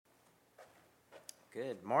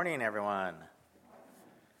Good morning, everyone.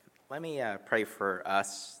 Let me pray for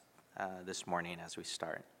us this morning as we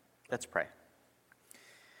start. Let's pray.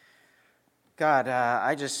 God,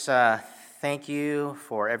 I just thank you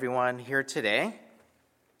for everyone here today.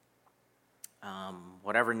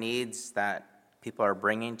 Whatever needs that people are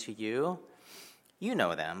bringing to you, you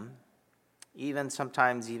know them.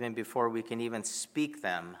 Sometimes before we can even speak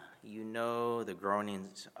them, you know the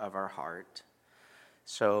groanings of our heart.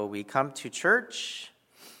 So we come to church,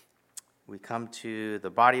 we come to the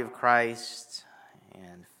body of Christ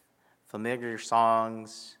and familiar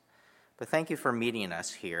songs, but thank you for meeting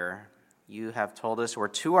us here. You have told us where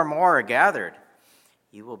two or more are gathered,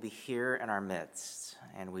 you will be here in our midst.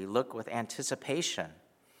 And we look with anticipation,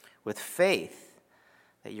 with faith,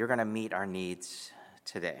 that you're going to meet our needs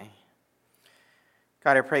today.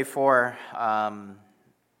 God, I pray for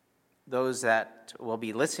those that will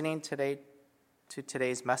be listening today to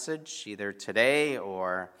today's message, either today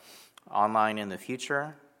or online in the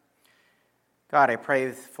future. God, I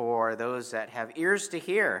pray for those that have ears to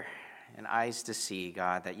hear and eyes to see,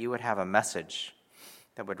 God, that you would have a message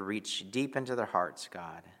that would reach deep into their hearts,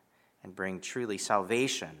 God, and bring truly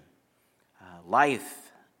salvation,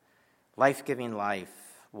 life-giving life,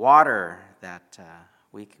 water that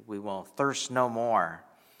we will thirst no more,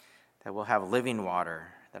 that we'll have living water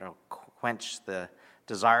that will quench the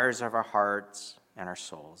desires of our hearts and our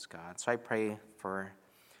souls, God. So I pray for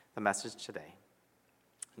the message today.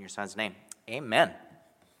 In your Son's name, amen.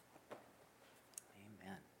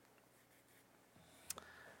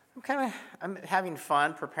 Amen. I'm having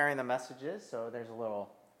fun preparing the messages, so there's a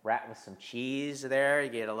little rat with some cheese there. You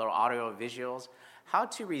get a little audio visuals. How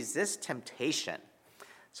to resist temptation.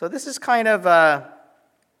 So this is kind of a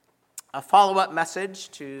follow-up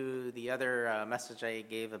message to the other message I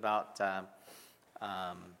gave about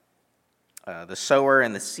the sower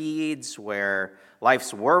and the seeds, where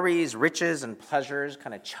life's worries, riches, and pleasures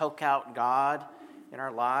kind of choke out God in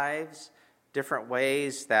our lives. Different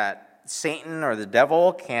ways that Satan or the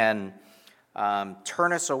devil can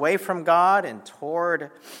turn us away from God and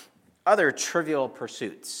toward other trivial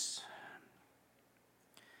pursuits.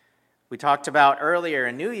 We talked about earlier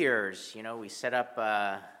in New Year's, we set up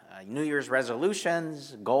New Year's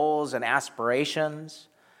resolutions, goals, and aspirations,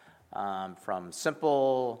 from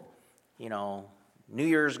simple New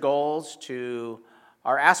Year's goals to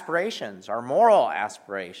our aspirations, our moral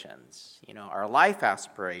aspirations, our life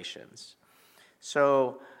aspirations.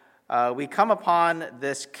 So we come upon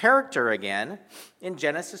this character again in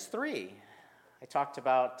Genesis 3. I talked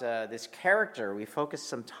about this character. We focused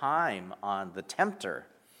some time on the tempter.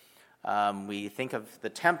 We think of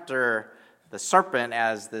the tempter, the serpent,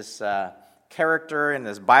 as this character in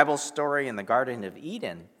this Bible story in the Garden of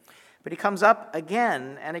Eden. But he comes up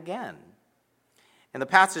again and again. In the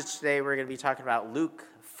passage today, we're going to be talking about Luke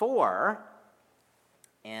 4,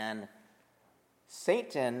 and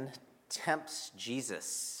Satan tempts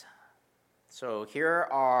Jesus. So here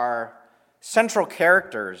are central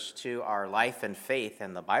characters to our life and faith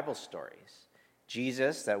in the Bible stories.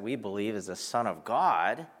 Jesus, that we believe is the Son of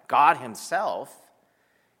God, God himself,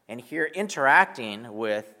 and here interacting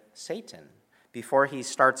with Satan. Before he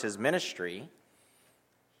starts his ministry,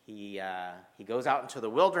 he goes out into the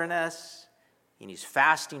wilderness, and he's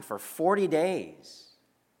fasting for 40 days.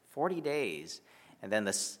 40 days. And then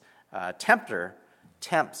this tempter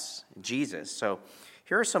tempts Jesus. So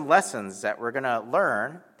here are some lessons that we're going to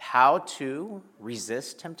learn how to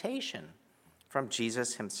resist temptation from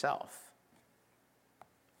Jesus himself.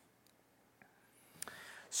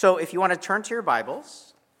 So if you want to turn to your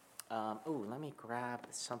Bibles, let me grab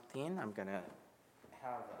something. I'm going to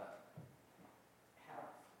have a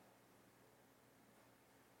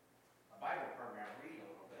Bible program read a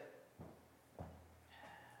little bit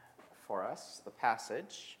for us, the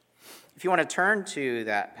passage. If you want to turn to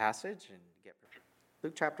that passage and get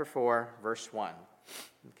Luke chapter 4, verse 1.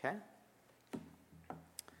 Okay?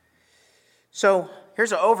 So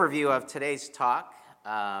here's an overview of today's talk.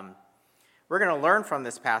 We're going to learn from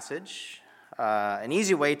this passage. An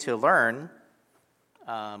easy way to learn,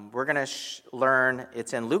 we're going to learn,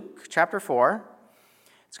 it's in Luke chapter 4.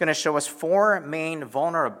 It's going to show us four main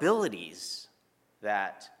vulnerabilities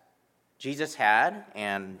that Jesus had,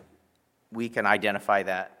 and we can identify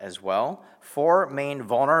that as well. Four main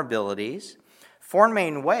vulnerabilities, four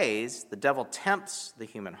main ways the devil tempts the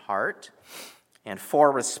human heart, and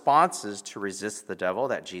four responses to resist the devil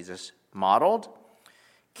that Jesus modeled.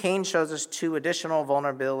 Cain shows us two additional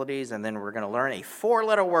vulnerabilities, and then we're going to learn a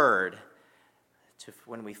four-letter word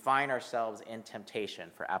when we find ourselves in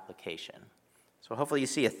temptation for application. So hopefully you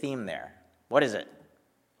see a theme there. What is it?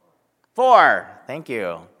 4. Thank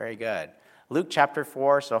you. Very good. Luke chapter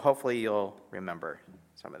 4, so hopefully you'll remember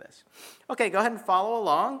some of this. Okay, go ahead and follow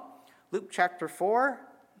along. Luke chapter 4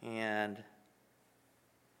 and...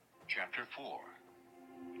 Chapter 4.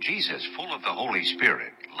 Jesus, full of the Holy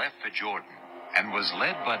Spirit, left the Jordan and was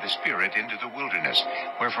led by the Spirit into the wilderness,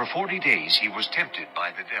 where for 40 days he was tempted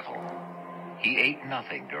by the devil. He ate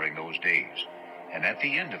nothing during those days, and at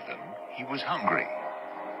the end of them he was hungry.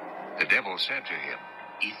 The devil said to him,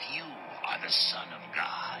 "If you are the Son of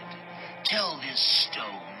God, tell this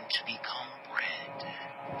stone to become bread."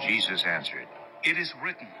 Jesus answered, "It is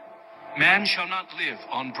written, man shall not live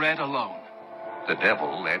on bread alone." The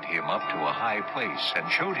devil led him up to a high place and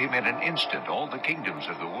showed him in an instant all the kingdoms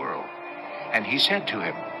of the world. And he said to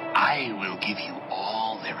him, "I will give you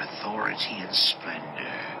all their authority and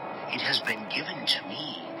splendor. It has been given to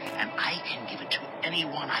me, and I can give it to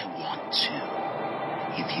anyone I want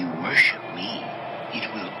to. If you worship me,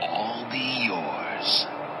 it will all be yours."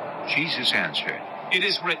 Jesus answered, "It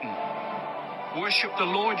is written, worship the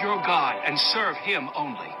Lord your God and serve him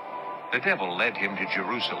only." The devil led him to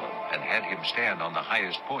Jerusalem and had him stand on the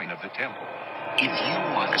highest point of the temple. "If you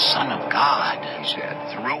are the Son of God," he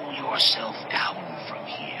said, "throw yourself down from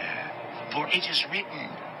here. For it is written,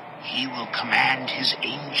 he will command his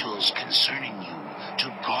angels concerning you to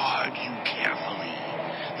guard you carefully.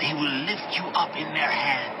 They will lift you up in their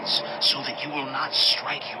hands so that you will not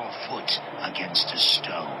strike your foot against a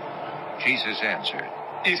stone." Jesus answered,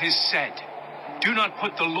 "It is said, do not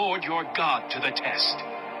put the Lord your God to the test."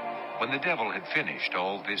 When the devil had finished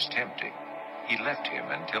all this tempting, he left him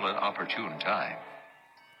until an opportune time.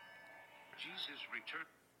 Jesus returned.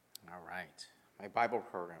 All right, my Bible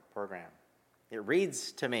program. It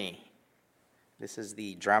reads to me. This is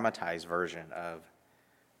the dramatized version of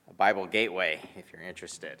Bible Gateway, if you're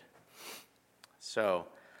interested. So,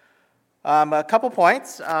 a couple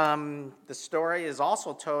points. The story is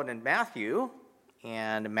also told in Matthew,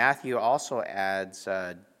 and Matthew also adds,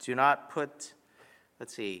 do not put,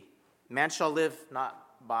 man shall live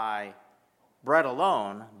not by bread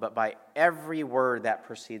alone, but by every word that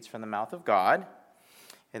proceeds from the mouth of God.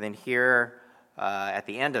 And then here, at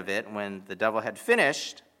the end of it, when the devil had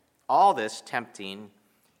finished all this tempting,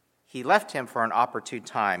 he left him for an opportune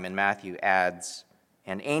time, and Matthew adds,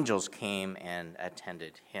 and angels came and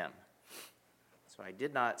attended him. So I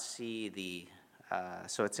did not see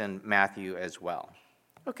so it's in Matthew as well.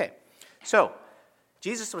 Okay, so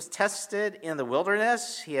Jesus was tested in the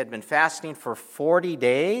wilderness. He had been fasting for 40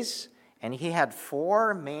 days, and he had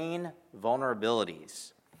 4 main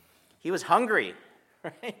vulnerabilities. He was hungry,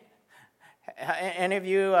 right? Any of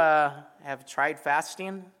you have tried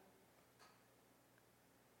fasting?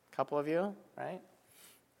 A couple of you, right?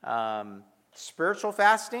 Spiritual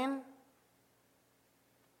fasting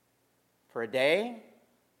for a day,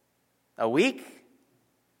 a week,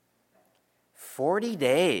 40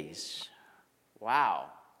 days.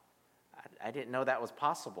 Wow, I didn't know that was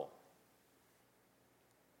possible.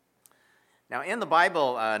 Now, in the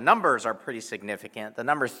Bible, numbers are pretty significant. The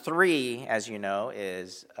number 3, as you know,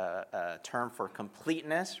 is a term for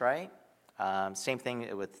completeness, right? Same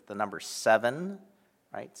thing with the number 7,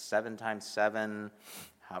 right? 7 times 7.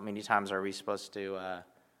 How many times are we supposed to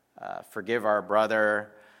forgive our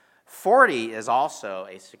brother? 40 is also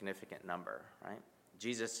a significant number, right?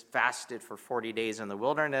 Jesus fasted for 40 days in the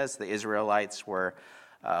wilderness. The Israelites were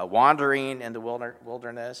wandering in the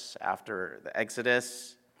wilderness after the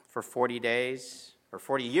Exodus for 40 days, or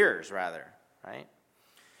 40 years rather, right?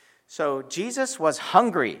 So Jesus was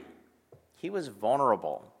hungry. He was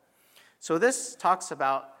vulnerable. So this talks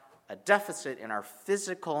about a deficit in our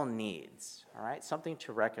physical needs, all right? Something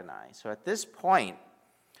to recognize. So at this point,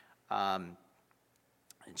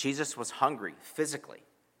 Jesus was hungry physically.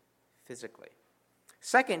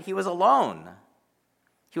 Second, he was alone.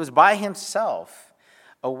 He was by himself,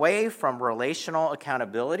 away from relational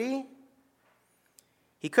accountability.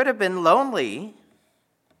 He could have been lonely,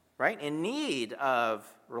 right, in need of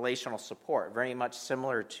relational support, very much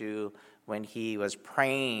similar to when he was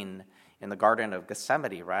praying in the Garden of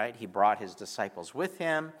Gethsemane, right? He brought his disciples with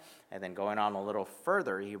him, and then going on a little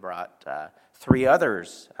further, he brought 3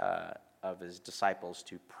 others of his disciples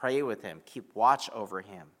to pray with him, keep watch over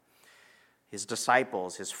him. His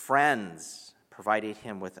disciples, his friends, provided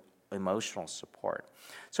him with emotional support.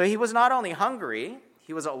 So he was not only hungry,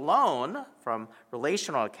 he was alone from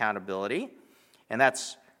relational accountability, and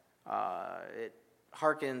that's, it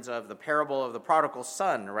harkens of the parable of the prodigal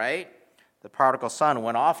son, right? The prodigal son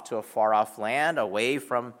went off to a far-off land, away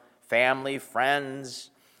from family, friends,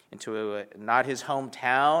 into not his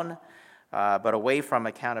hometown, but away from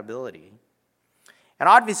accountability. And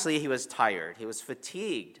obviously he was tired. He was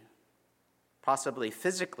fatigued, possibly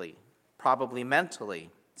physically, probably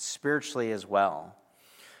mentally, spiritually as well.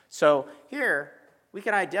 So here, we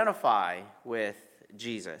can identify with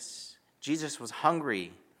Jesus. Jesus was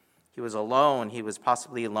hungry, he was alone, he was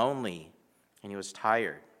possibly lonely, and he was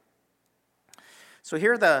tired. So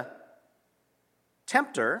here the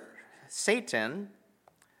tempter, Satan,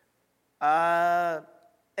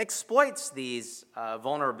 exploits these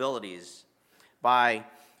vulnerabilities by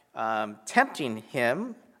tempting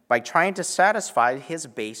him by trying to satisfy his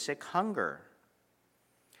basic hunger.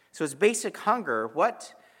 So his basic hunger,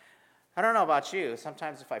 I don't know about you,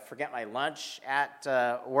 sometimes if I forget my lunch at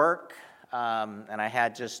work and I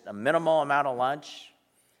had just a minimal amount of lunch,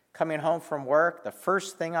 coming home from work, the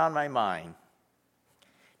first thing on my mind,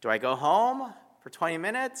 do I go home for 20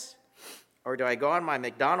 minutes or do I go on my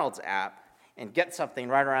McDonald's app and get something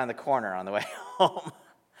right around the corner on the way home?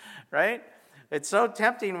 Right? It's so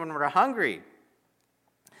tempting when we're hungry.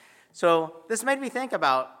 So this made me think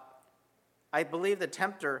about, I believe the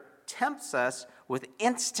tempter tempts us with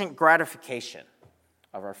instant gratification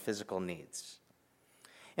of our physical needs.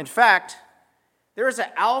 In fact, there is an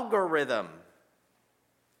algorithm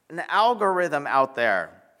out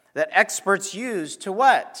there that experts use to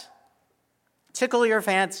what? Tickle your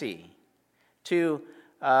fancy, to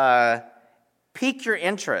pique your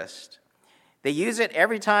interest. They use it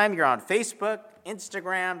every time you're on Facebook,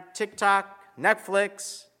 Instagram, TikTok,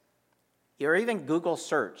 Netflix, or even Google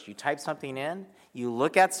search. You type something in, you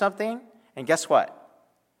look at something, and guess what?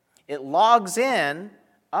 It logs in,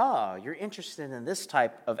 you're interested in this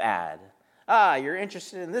type of ad. You're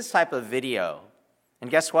interested in this type of video. And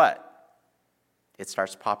guess what? It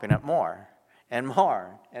starts popping up more and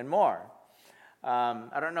more and more.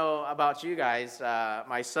 I don't know about you guys.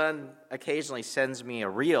 My son occasionally sends me a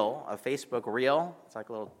Facebook reel. It's like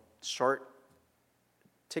a little short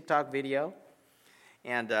TikTok video.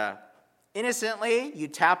 And innocently, you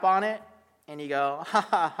tap on it, and you go, ha,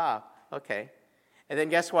 ha, ha, okay. And then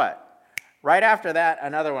guess what? Right after that,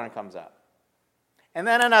 another one comes up. And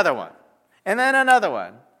then another one. And then another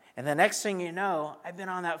one. And the next thing you know, I've been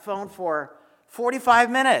on that phone for 45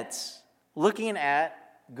 minutes looking at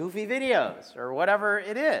goofy videos or whatever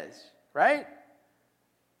it is, right?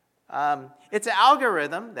 It's an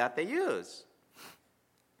algorithm that they use.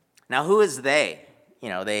 Now, who is they?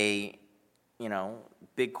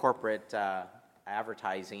 Big corporate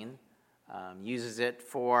advertising uses it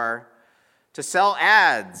to sell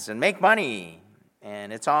ads and make money.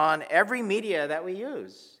 And it's on every media that we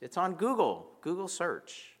use. It's on Google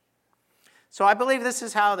search. So I believe this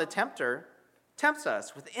is how the tempter tempts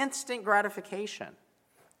us with instant gratification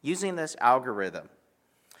using this algorithm.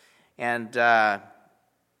 And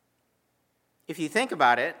if you think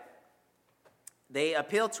about it, they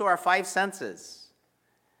appeal to our five senses.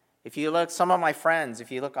 If you look, some of my friends,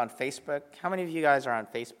 if you look on Facebook, how many of you guys are on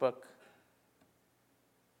Facebook?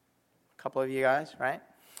 A couple of you guys, right?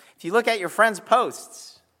 If you look at your friends'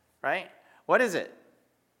 posts, right? What is it?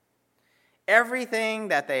 Everything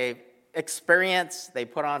that they experience, they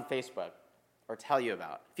put on Facebook or tell you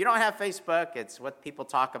about. If you don't have Facebook, it's what people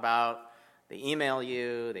talk about. They email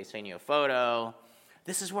you, they send you a photo.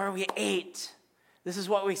 This is where we ate. This is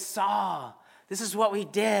what we saw. This is what we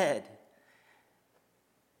did.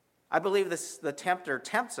 I believe the tempter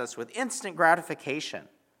tempts us with instant gratification,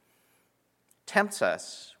 tempts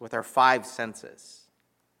us with our five senses.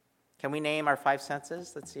 Can we name our five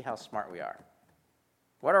senses? Let's see how smart we are.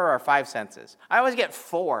 What are our five senses? I always get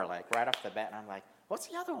 4, right off the bat, and I'm like, what's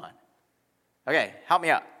the other one? Okay, help me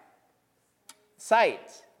out.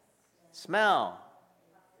 Sight, smell,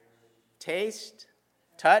 taste,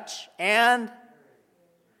 touch, and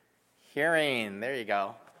hearing. There you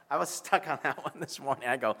go. I was stuck on that one this morning.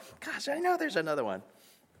 I go, gosh, I know there's another one.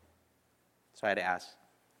 So I had to ask,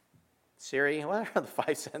 Siri, what are the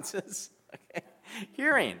five senses? Okay.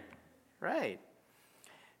 Hearing, right.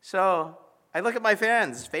 So I look at my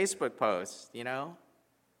friends' Facebook posts,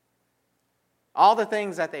 all the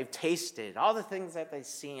things that they've tasted, all the things that they've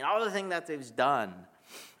seen, all the things that they've done,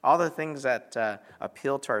 all the things that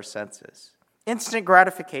appeal to our senses. Instant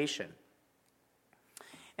gratification.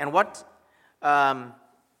 And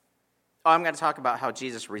I'm going to talk about how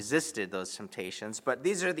Jesus resisted those temptations, but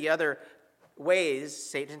these are the other ways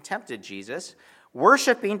Satan tempted Jesus.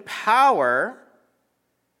 Worshiping power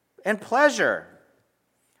and pleasure.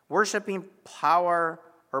 Worshiping power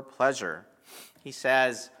or pleasure. He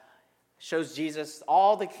shows Jesus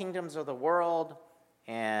all the kingdoms of the world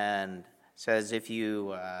and says if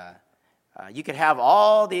you could have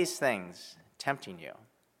all these things tempting you.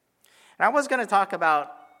 And I was going to talk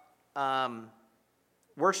about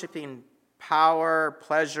worshiping power,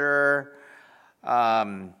 pleasure,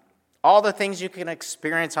 all the things you can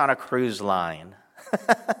experience on a cruise line.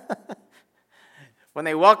 When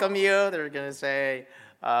they welcome you, they're going to say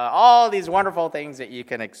all these wonderful things that you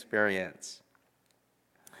can experience.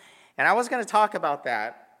 And I was going to talk about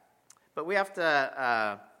that, but we have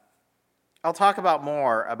to, I'll talk about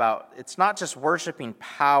more about, it's not just worshiping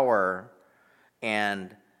power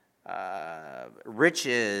and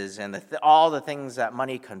riches and all the things that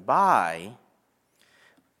money can buy,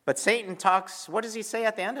 but Satan talks, what does he say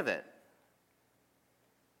at the end of it?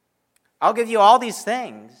 I'll give you all these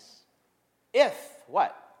things if,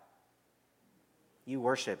 what? You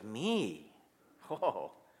worship me.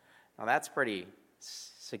 Oh, now that's pretty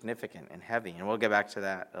significant and heavy, and we'll get back to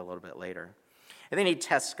that a little bit later. And then he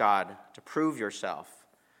tests God to prove yourself,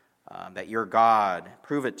 that you're God.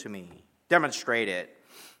 Prove it to me. Demonstrate it.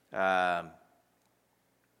 And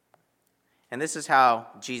this is how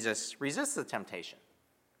Jesus resists the temptation.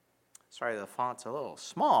 Sorry, the font's a little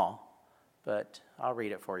small, but I'll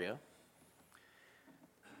read it for you.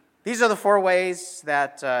 These are the 4 ways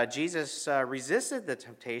that Jesus resisted the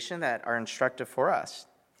temptation that are instructive for us.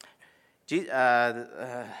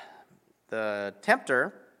 The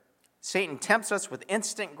tempter, Satan, tempts us with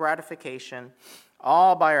instant gratification,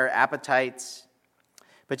 all by our appetites.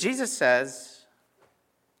 But Jesus says,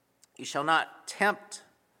 you shall not tempt,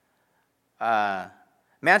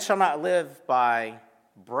 man shall not live by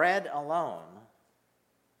bread alone.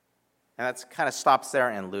 And that kind of stops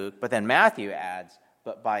there in Luke. But then Matthew adds,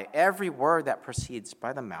 but by every word that proceeds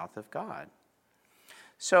by the mouth of God.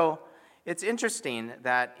 So it's interesting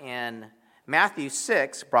that in Matthew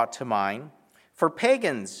 6, brought to mind, for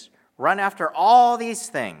pagans run after all these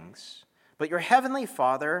things, but your heavenly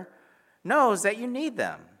Father knows that you need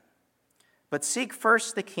them. But seek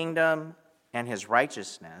first the kingdom and his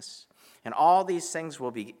righteousness, and all these things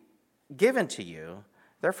will be given to you.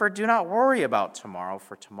 Therefore, do not worry about tomorrow,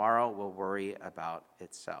 for tomorrow will worry about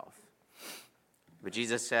itself. But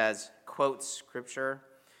Jesus says, quotes Scripture,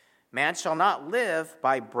 man shall not live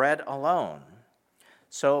by bread alone.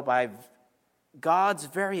 So by God's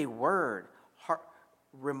very word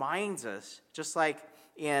reminds us, just like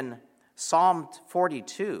in Psalm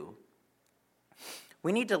 42,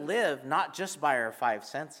 we need to live not just by our 5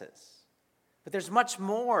 senses, but there's much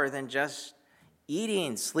more than just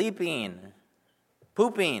eating, sleeping,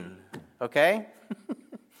 pooping, okay?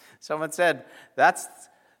 Someone said,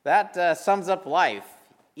 that sums up life.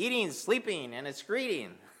 Eating, sleeping, and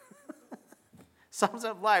excreting. Sums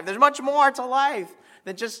up life. There's much more to life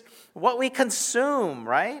than just what we consume,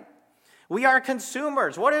 right? We are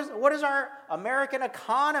consumers. What is our American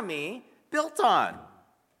economy built on?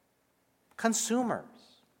 Consumers.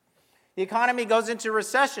 The economy goes into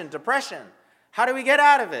recession, depression. How do we get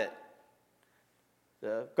out of it?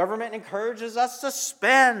 The government encourages us to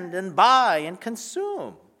spend and buy and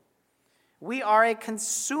consume. We are a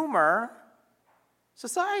consumer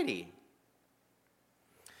society.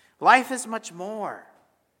 Life is much more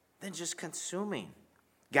than just consuming,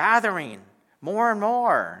 gathering more and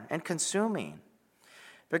more and consuming.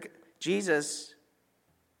 But Jesus,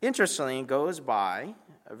 interestingly, goes by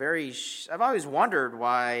a very, I've always wondered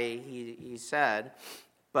why he said,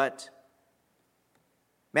 but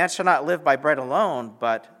man shall not live by bread alone,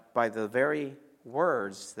 but by the very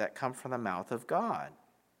words that come from the mouth of God.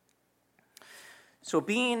 So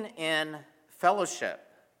being in fellowship,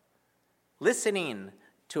 listening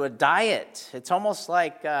to a diet, it's almost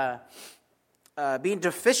like being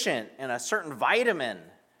deficient in a certain vitamin.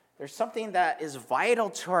 There's something that is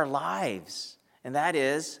vital to our lives, and that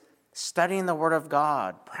is studying the Word of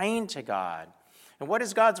God, praying to God. And what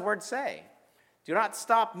does God's Word say? Do not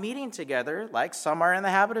stop meeting together like some are in the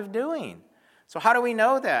habit of doing. So how do we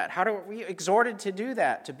know that? How do we exhorted to do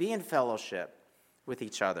that, to be in fellowship with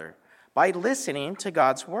each other? By listening to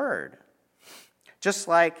God's Word. Just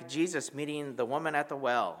like Jesus meeting the woman at the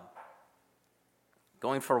well,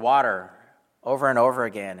 going for water over and over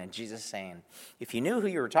again, and Jesus saying, if you knew who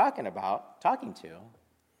you were talking to,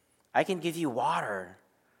 I can give you water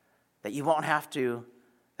that you won't have to,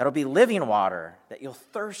 that'll be living water, that you'll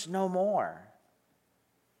thirst no more.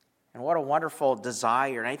 And what a wonderful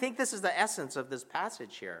desire. And I think this is the essence of this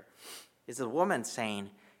passage here, is the woman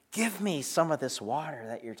saying, give me some of this water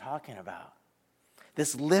that you're talking about.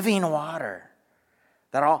 This living water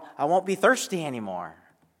that I won't be thirsty anymore.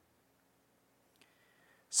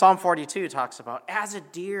 Psalm 42 talks about, as a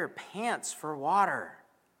deer pants for water,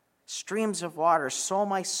 streams of water, so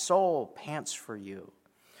my soul pants for you,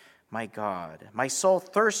 my God. My soul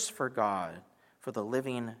thirsts for God, for the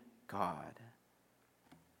living God.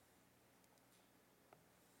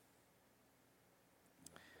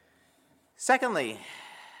 Secondly,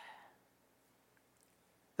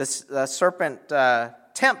 The serpent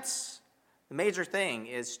tempts. The major thing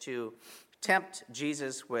is to tempt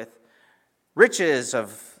Jesus with riches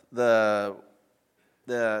of the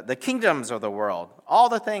kingdoms of the world, all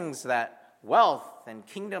the things that wealth and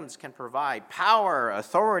kingdoms can provide, power,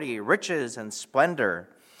 authority, riches, and splendor,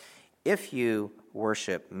 if you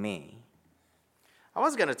worship me. I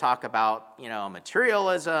was going to talk about,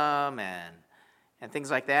 materialism and things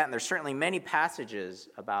like that, and there's certainly many passages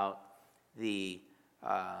about the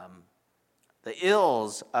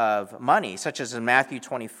ills of money, such as in Matthew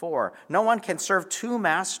 24. No one can serve two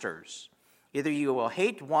masters. Either you will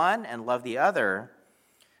hate one and love the other,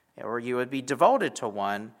 or you would be devoted to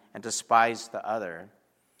one and despise the other.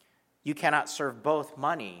 You cannot serve both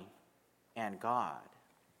money and God.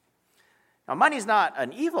 Now, money is not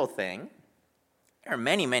an evil thing. There are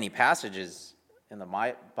many, many passages in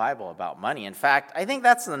the Bible about money. In fact, I think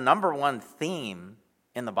that's the number one theme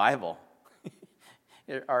in the Bible,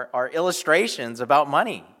 are illustrations about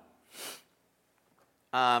money.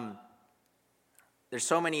 There's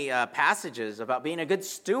so many passages about being a good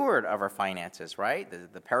steward of our finances, right?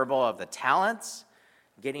 The parable of the talents,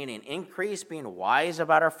 getting an increase, being wise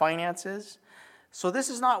about our finances. So this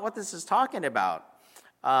is not what this is talking about.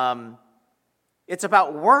 It's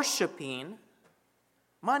about worshiping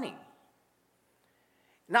money.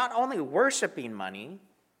 Not only worshiping money,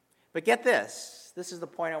 but get this. This is the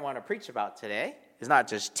point I want to preach about today, is not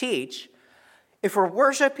just teach. If we're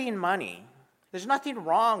worshiping money, there's nothing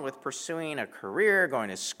wrong with pursuing a career, going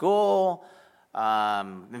to school,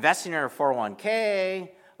 investing in a 401k.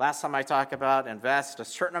 Last time I talked about invest a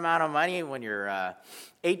certain amount of money when you're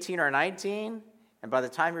 18 or 19, and by the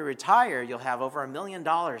time you retire, you'll have over $1 million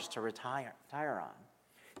to retire on.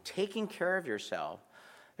 Taking care of yourself.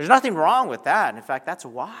 There's nothing wrong with that. In fact, that's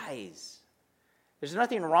wise. There's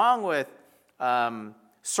nothing wrong with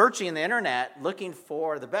searching the internet looking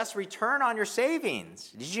for the best return on your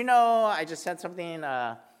savings. Did you know I just sent something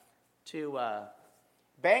to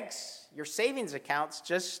banks? Your savings accounts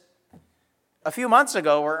just a few months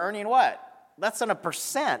ago were earning what? Less than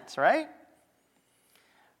 1%, right?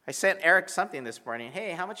 I sent Eric something this morning.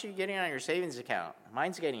 Hey, how much are you getting on your savings account?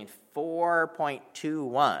 Mine's getting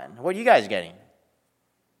 4.21. What are you guys getting?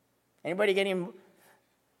 Anybody getting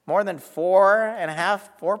more than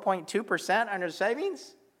 4.2% on your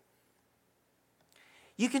savings?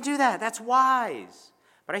 You can do that. That's wise.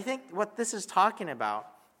 But I think what this is talking about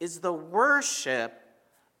is the worship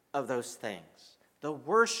of those things. The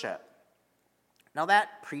worship. Now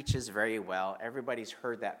that preaches very well. Everybody's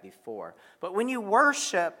heard that before. But when you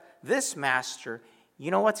worship this master, you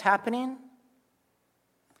know what's happening?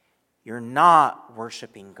 You're not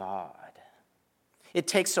worshiping God. It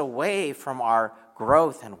takes away from our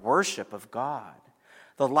growth and worship of God.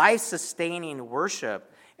 The life-sustaining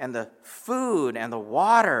worship and the food and the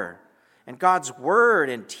water and God's word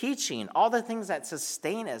and teaching, all the things that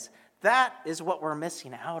sustain us, that is what we're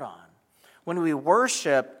missing out on. When we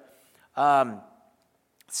worship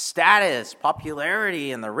status,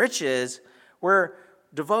 popularity, and the riches, we're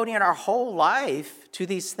devoting our whole life to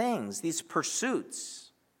these things, these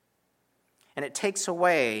pursuits. And it takes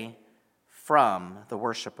away from the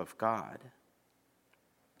worship of God.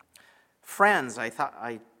 Friends, I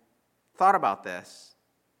thought about this.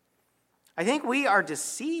 I think we are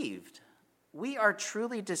deceived. We are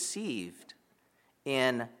truly deceived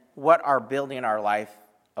in what are building our life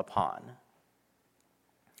upon.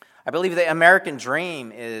 I believe the American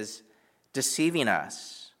dream is deceiving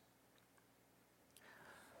us.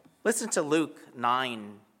 Listen to Luke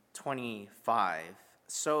 9:25.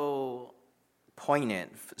 So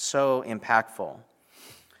poignant, so impactful.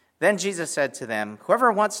 Then Jesus said to them,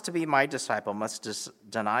 "Whoever wants to be my disciple must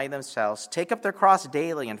deny themselves, take up their cross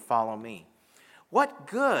daily, and follow me." What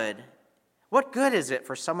good is it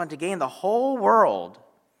for someone to gain the whole world,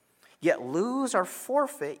 yet lose or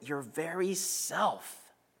forfeit your very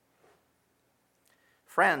self?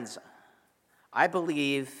 Friends, I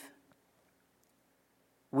believe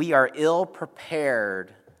we are ill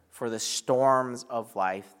prepared for the storms of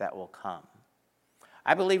life that will come.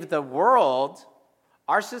 I believe the world,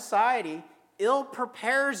 our society, ill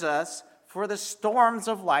prepares us for the storms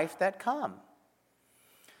of life that come.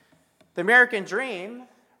 The American dream,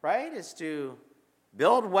 right, is to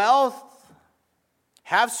build wealth,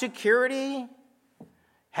 have security,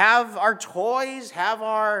 have our toys, have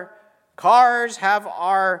our cars, have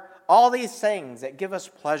all these things that give us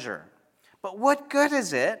pleasure. But what good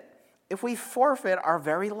is it if we forfeit our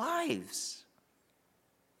very lives?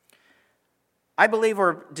 I believe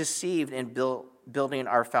we're deceived in building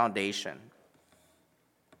our foundation.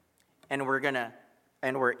 And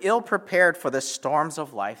we're ill prepared for the storms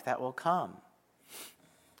of life that will come.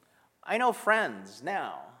 I know friends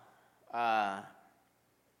now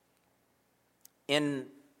in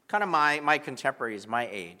kind of my contemporaries, my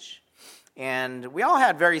age. And we all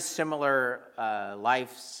had very similar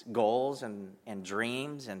life's goals and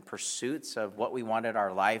dreams and pursuits of what we wanted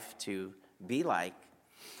our life to be like.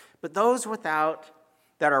 But those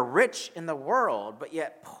that are rich in the world, but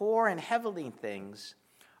yet poor in heavenly things,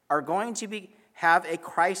 are going to have a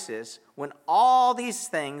crisis when all these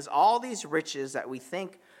things, all these riches that we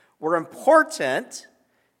think were important,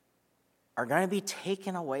 are going to be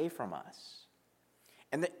taken away from us.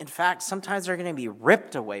 And in fact, sometimes they're going to be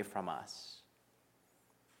ripped away from us.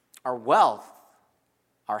 Our wealth,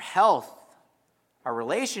 our health, our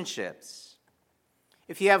relationships.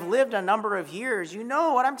 If you have lived a number of years, you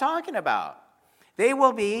know what I'm talking about. They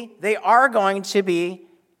are going to be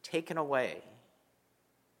taken away.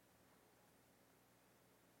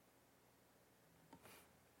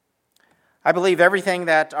 I believe everything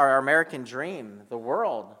that our American dream, the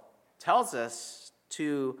world, tells us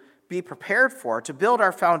to be prepared for, to build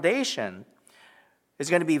our foundation, is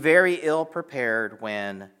going to be very ill prepared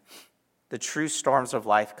when the true storms of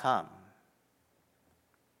life come.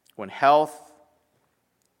 When health,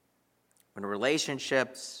 when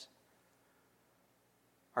relationships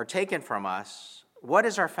are taken from us, what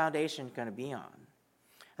is our foundation going to be on?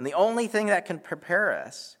 And the only thing that can prepare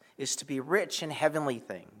us is to be rich in heavenly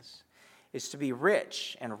things, is to be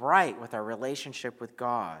rich and right with our relationship with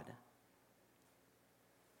God.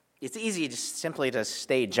 It's easy simply to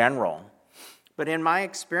stay general, but in my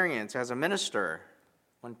experience as a minister,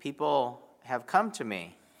 when people have come to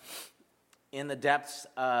me in the depths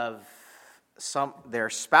of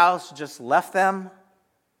their spouse just left them,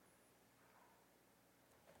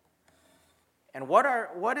 and what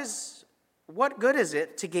good is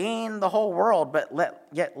it to gain the whole world but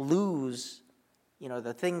yet lose,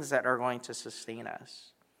 the things that are going to sustain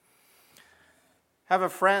us? I have a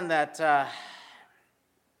friend that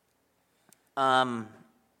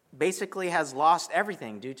basically has lost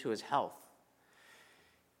everything due to his health.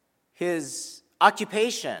 His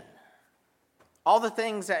occupation, all the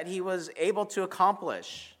things that he was able to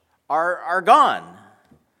accomplish are gone.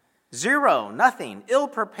 Zero, nothing,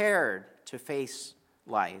 ill-prepared to face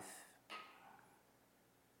life.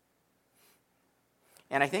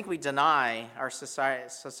 And I think our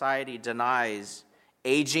society denies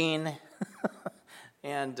aging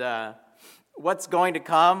and what's going to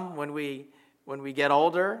come when we get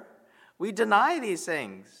older. We deny these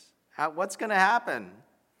things. What's going to happen?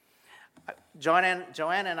 Joanne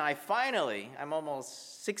and I I'm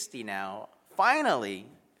almost 60 now, finally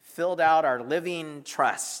filled out our living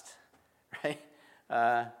trust, right?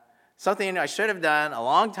 Something I should have done a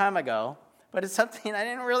long time ago, but it's something I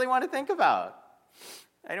didn't really want to think about.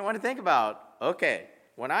 I didn't want to think about, okay,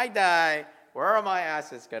 when I die, where are my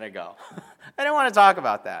assets going to go? I didn't want to talk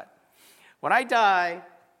about that. When I die,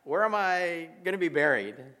 where am I going to be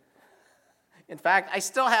buried? In fact, I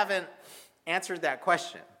still haven't answered that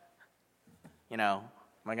question. Am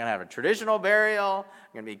I going to have a traditional burial?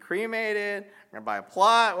 I'm going to be cremated? I'm going to buy a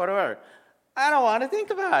plot? Whatever. I don't want to think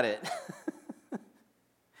about it.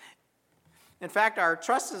 In fact, our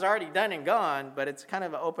trust is already done and gone, but it's kind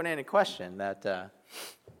of an open-ended question that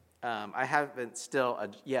I haven't still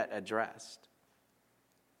yet addressed.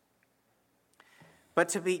 But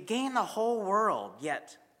to gain the whole world,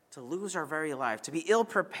 yet to lose our very life, to be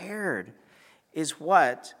ill-prepared, is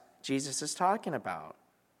what Jesus is talking about.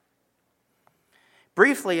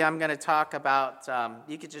 Briefly, I'm going to talk about,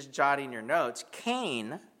 you could just jot in your notes,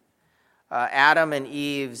 Cain, Adam and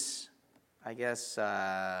Eve's, I guess,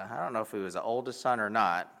 I don't know if he was the oldest son or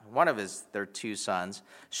not, one of their two sons,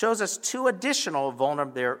 shows us two additional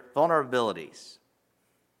vulnerabilities.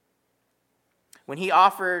 When he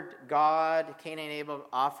offered God, Cain and Abel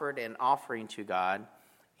offered an offering to God,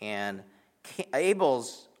 and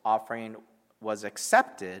Abel's offering was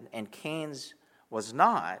accepted, and Cain's was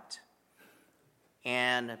not.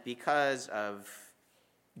 And because of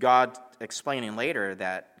God explaining later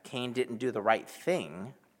that Cain didn't do the right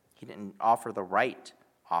thing, he didn't offer the right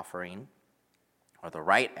offering, or the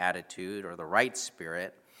right attitude, or the right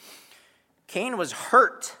spirit, Cain was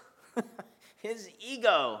hurt. His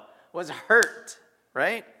ego was hurt,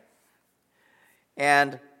 right?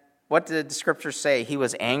 And what did the scripture say? He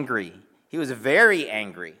was angry. He was very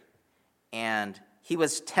angry. And he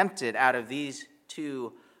was tempted out of these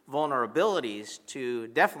two vulnerabilities to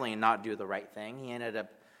definitely not do the right thing. He ended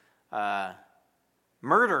up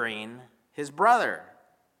murdering his brother.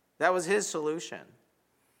 That was his solution.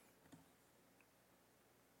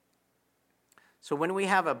 So when we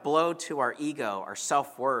have a blow to our ego, our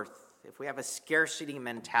self-worth, if we have a scarcity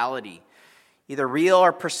mentality, either real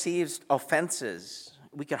or perceived offenses.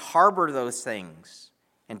 We could harbor those things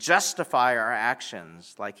and justify our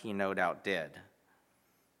actions like he no doubt did.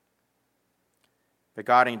 But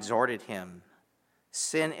God exhorted him,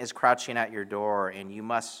 sin is crouching at your door, and you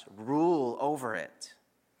must rule over it.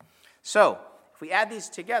 So, if we add these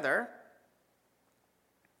together,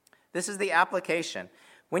 this is the application.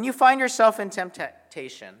 When you find yourself in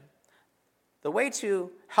temptation, the way to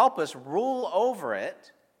help us rule over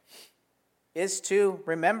it is to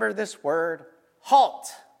remember this word,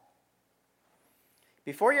 halt.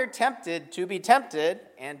 Before you're tempted to be tempted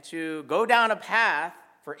and to go down a path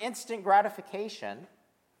for instant gratification,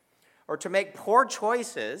 or to make poor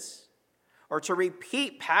choices, or to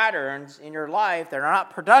repeat patterns in your life that are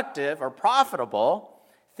not productive or profitable,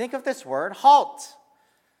 think of this word, halt.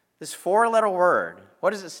 This 4-letter word. What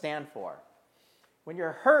does it stand for? When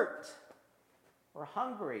you're hurt or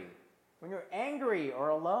hungry, when you're angry or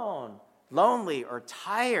alone, lonely or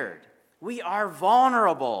tired, we are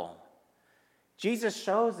vulnerable. Jesus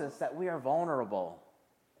shows us that we are vulnerable.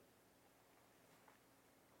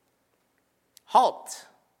 Halt.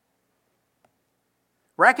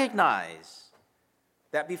 Recognize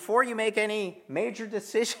that before you make any major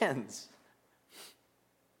decisions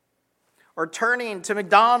or turning to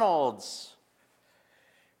McDonald's,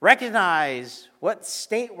 recognize what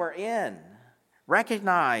state we're in.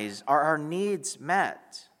 Recognize, are our needs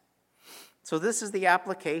met? So this is the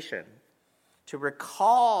application. To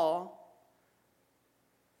recall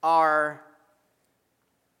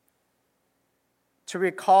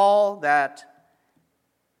that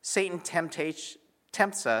Satan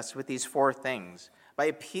tempts us with these 4 things by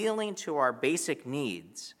appealing to our basic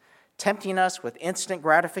needs, tempting us with instant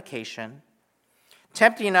gratification,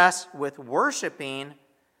 tempting us with worshiping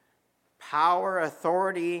power,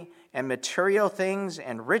 authority, and material things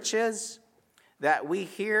and riches that we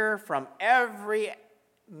hear from every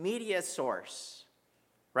media source,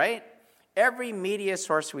 right? Every media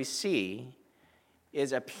source we see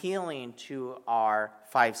is appealing to our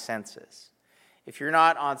 5 senses. If you're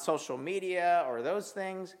not on social media or those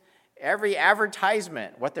things, every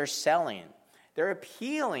advertisement, what they're selling, they're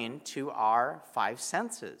appealing to our 5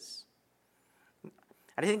 senses.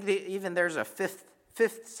 I think even there's a fifth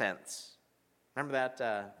sense. Remember that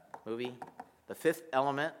movie, The Fifth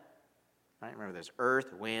Element? Right? Remember there's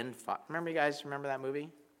earth, wind, fire. Remember that movie?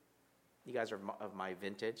 You guys are of my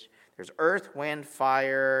vintage. There's earth, wind,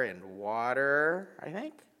 fire, and water, I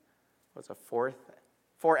think. What's a 4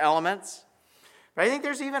 elements? But I think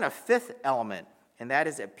there's even a 5th element, and that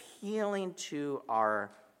is appealing to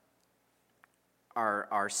our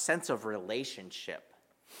sense of relationship.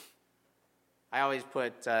 I always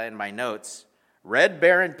put in my notes, Red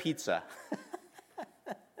Baron Pizza.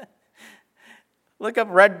 Look up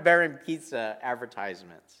Red Baron Pizza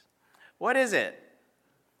advertisements. What is it?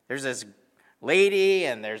 There's this lady,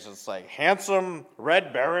 and there's this handsome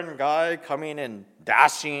Red Baron guy coming in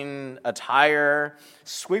dashing attire,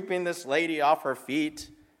 sweeping this lady off her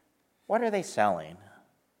feet. What are they selling?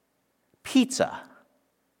 Pizza.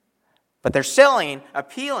 But they're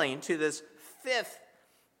appealing to this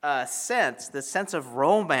 5th sense, the sense of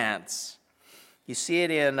romance. You see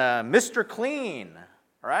it in Mr. Clean,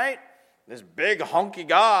 right? This big hunky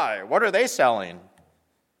guy. What are they selling?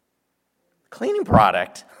 Cleaning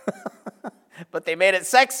product. But they made it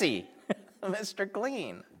sexy. Mr.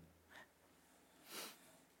 Clean.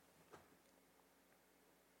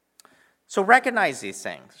 So recognize these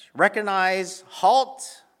things.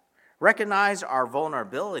 Halt. Recognize our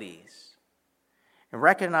vulnerabilities. And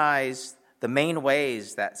recognize the main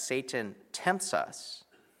ways that Satan tempts us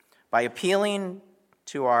by appealing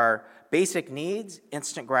to our basic needs,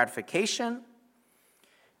 instant gratification,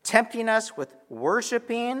 tempting us with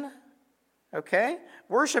worshiping. Okay?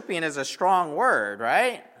 Worshiping is a strong word,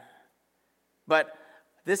 right? But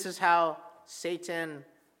this is how Satan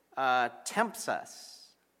tempts us.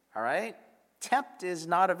 All right? Tempt is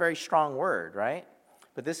not a very strong word, right?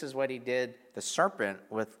 But this is what he did, the serpent,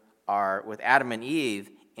 with Adam and Eve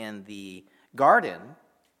in the garden.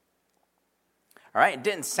 All right? It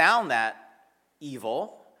didn't sound that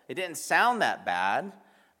evil. It didn't sound that bad.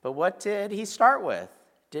 But what did he start with?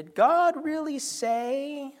 Did God really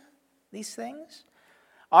say these things?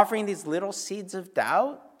 Offering these little seeds of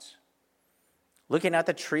doubt? Looking at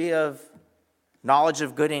the tree of knowledge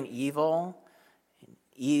of good and evil?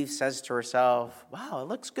 Eve says to herself, wow, it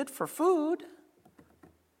looks good for food.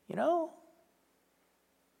 You know?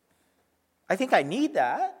 I think I need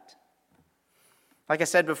that. Like I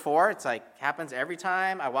said before, it's happens every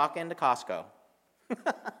time I walk into Costco.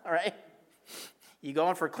 All right? You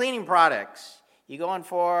going for cleaning products. You going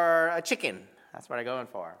for a chicken. That's what I go in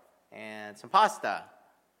for. and some pasta.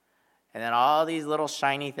 And then all these little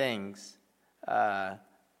shiny things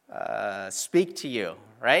speak to you,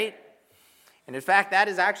 right? And in fact, that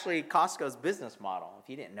is actually Costco's business model, if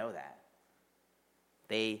you didn't know that.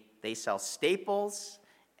 They sell staples,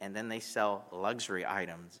 and then they sell luxury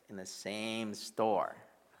items in the same store.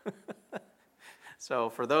 So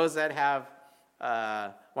for those that have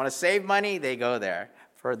want to save money, they go there.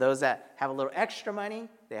 For those that have a little extra money,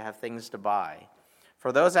 they have things to buy.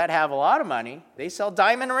 For those that have a lot of money, they sell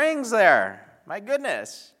diamond rings there. My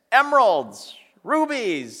goodness. Emeralds,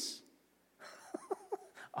 rubies,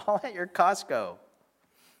 all at your Costco.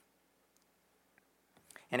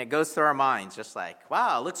 And it goes through our minds just like,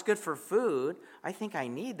 wow, it looks good for food. I think I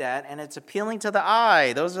need that, and it's appealing to the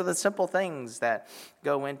eye. Those are the simple things that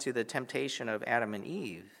go into the temptation of Adam and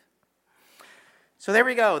Eve. So there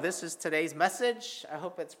we go. This is today's message. I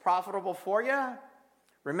hope it's profitable for you.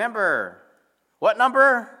 Remember, what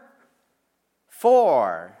number?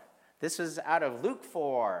 4. This is out of Luke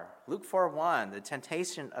 4. Luke 4:1, the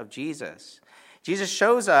temptation of Jesus. Jesus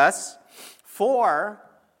shows us 4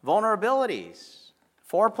 vulnerabilities.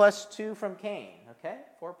 4 plus 2 from Cain, okay?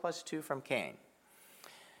 4 plus 2 from Cain.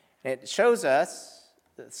 It shows us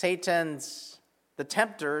that the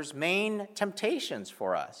tempter's main temptations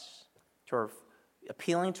for us,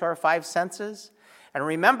 appealing to our 5 senses. And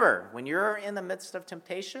remember, when you're in the midst of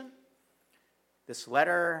temptation, this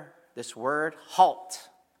word, halt.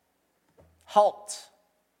 Halt.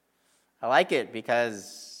 I like it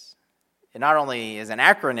because it not only is an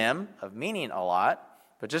acronym of meaning a lot,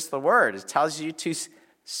 but just the word, it tells you to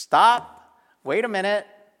stop, wait a minute,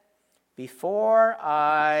 before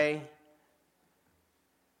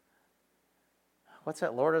what's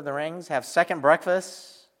that, Lord of the Rings? Have second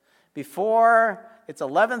breakfast, before it's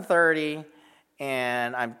 11:30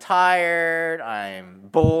 and I'm tired, I'm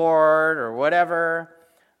bored or whatever.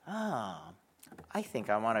 I think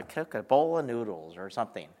I want to cook a bowl of noodles or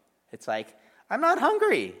something. It's like, I'm not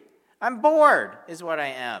hungry. I'm bored is what I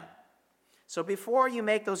am. So before you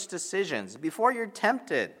make those decisions, before you're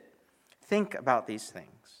tempted, think about these things.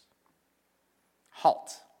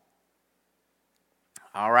 Halt.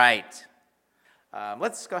 All right.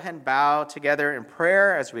 Let's go ahead and bow together in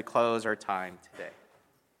prayer as we close our time today.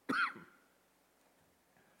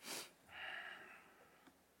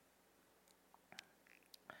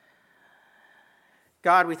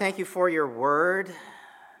 God, we thank you for your word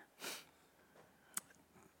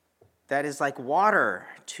that is like water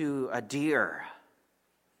to a deer.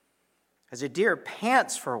 As a deer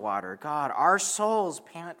pants for water, God, our souls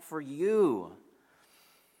pant for you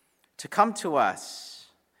to come to us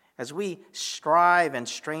as we strive and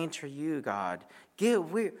strain to you, God.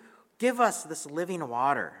 Give us this living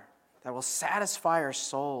water that will satisfy our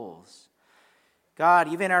souls. God,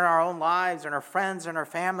 even in our own lives and our friends and our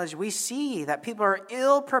families, we see that people are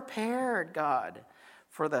ill prepared, God,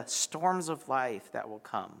 for the storms of life that will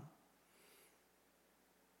come.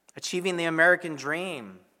 Achieving the American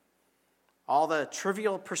dream, all the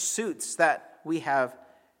trivial pursuits that we have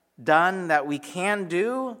done, that we can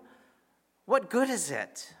do, what good is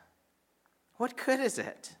it? What good is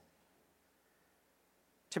it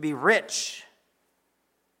to be rich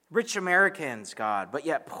Americans, God, but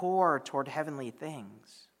yet poor toward heavenly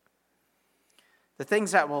things? The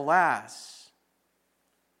things that will last.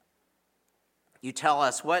 You tell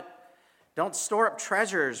us, don't store up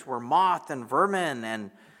treasures where moth and vermin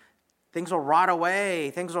and things will rot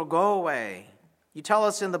away, things will go away. You tell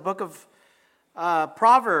us in the book of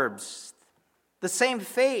Proverbs, the same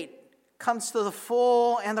fate comes to the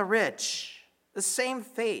full and the rich. The same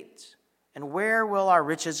fate. And where will our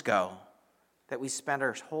riches go that we spend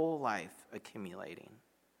our whole life accumulating?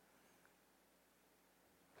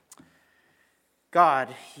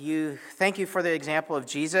 God, thank you for the example of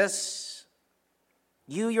Jesus.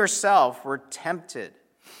 You yourself were tempted,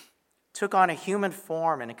 took on a human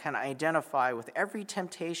form, and can identify with every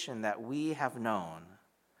temptation that we have known.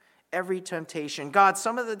 Every temptation. God,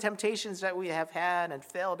 some of the temptations that we have had and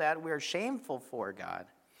failed at, we are shameful for, God.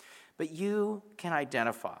 But you can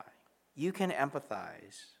identify. You can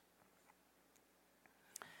empathize.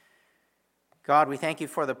 God, we thank you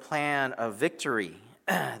for the plan of victory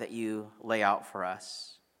that you lay out for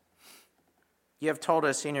us. You have told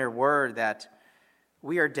us in your word that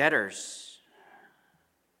we are debtors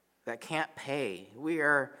that can't pay. We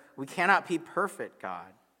cannot be perfect,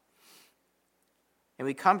 God. And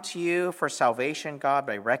we come to you for salvation, God,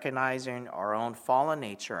 by recognizing our own fallen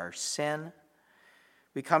nature, our sin.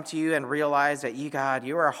 We come to you and realize that you, God,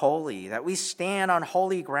 you are holy, that we stand on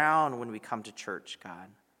holy ground when we come to church, God.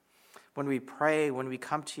 When we pray, when we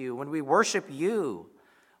come to you, when we worship you,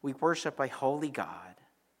 we worship a holy God.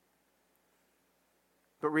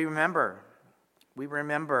 But we remember,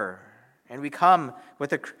 and we come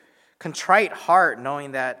with a contrite heart,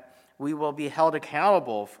 knowing that we will be held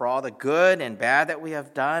accountable for all the good and bad that we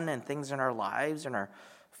have done and things in our lives and our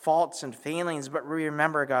faults and failings. But we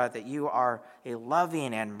remember, God, that you are a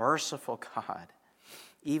loving and merciful God,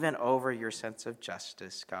 even over your sense of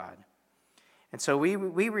justice, God. And so we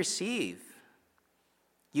receive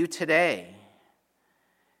you today.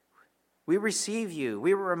 We receive you.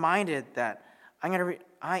 We were reminded that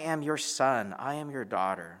I am your son. I am your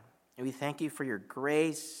daughter. And we thank you for your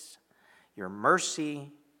grace, your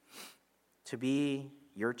mercy to be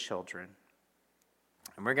your children.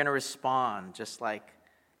 And we're going to respond just like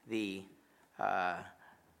the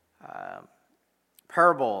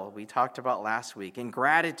parable we talked about last week, in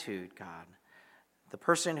gratitude, God. The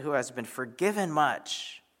person who has been forgiven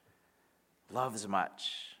much loves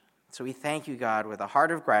much. So we thank you, God, with a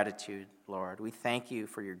heart of gratitude, Lord. We thank you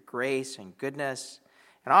for your grace and goodness.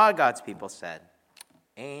 And all God's people said,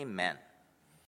 amen.